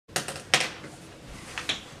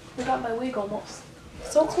I got my wig almost.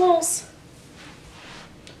 So close.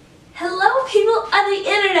 Hello people on the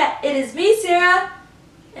internet, it is me, Sarah,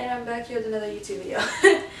 and I'm back here with another YouTube video.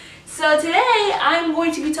 So today I'm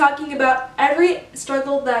going to be talking about every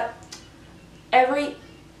struggle that I don't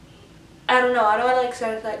want to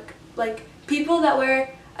start like people that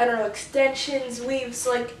wear, extensions, weaves,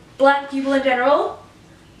 like black people in general.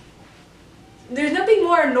 There's nothing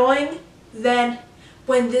more annoying than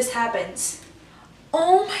when this happens.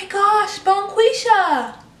 Oh my gosh,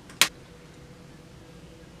 Bonquisha!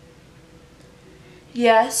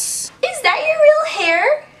 Yes. Is that your real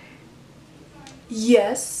hair?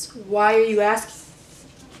 Yes. Why are you asking?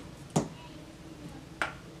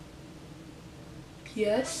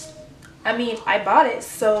 Yes. I mean, I bought it,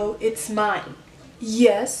 so it's mine.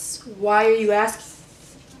 Yes. Why are you asking?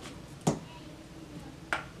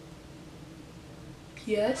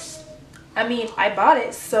 Yes. I mean, I bought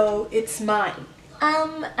it, so it's mine.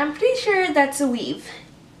 I'm pretty sure that's a weave.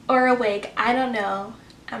 Or a wig, I don't know.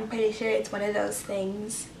 I'm pretty sure it's one of those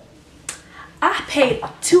things. I paid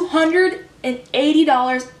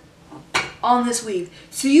 $280 on this weave,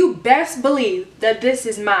 so you best believe that this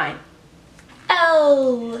is mine.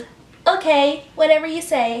 Oh, okay, whatever you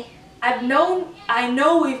say. I know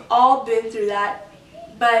we've all been through that,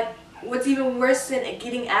 but what's even worse than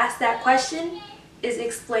getting asked that question is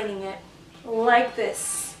explaining it like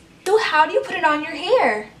this. So how do you put it on your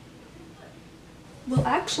hair? Well,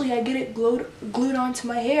 actually, I get it glued onto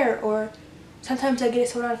my hair, or sometimes I get it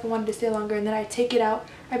sewed on if I wanted to stay longer, and then I take it out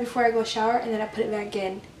right before I go shower, and then I put it back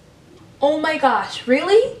in. Oh my gosh,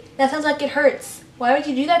 really? That sounds like it hurts. Why would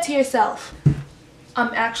you do that to yourself?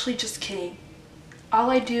 I'm actually just kidding.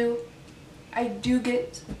 I do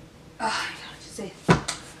get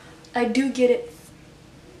it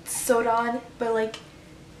sewed on, but like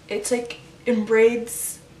it's like in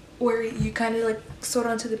braids where you kind of like sew it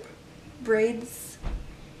onto the braids.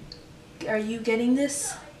 Are you getting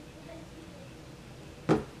this?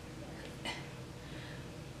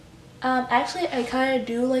 Actually, I kind of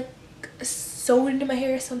do like sew into my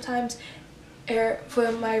hair sometimes.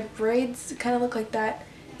 For my braids kind of look like that.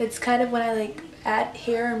 It's kind of when I like add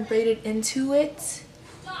hair and braid it into it.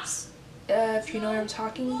 If you know what I'm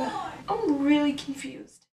talking about. I'm really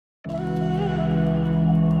confused.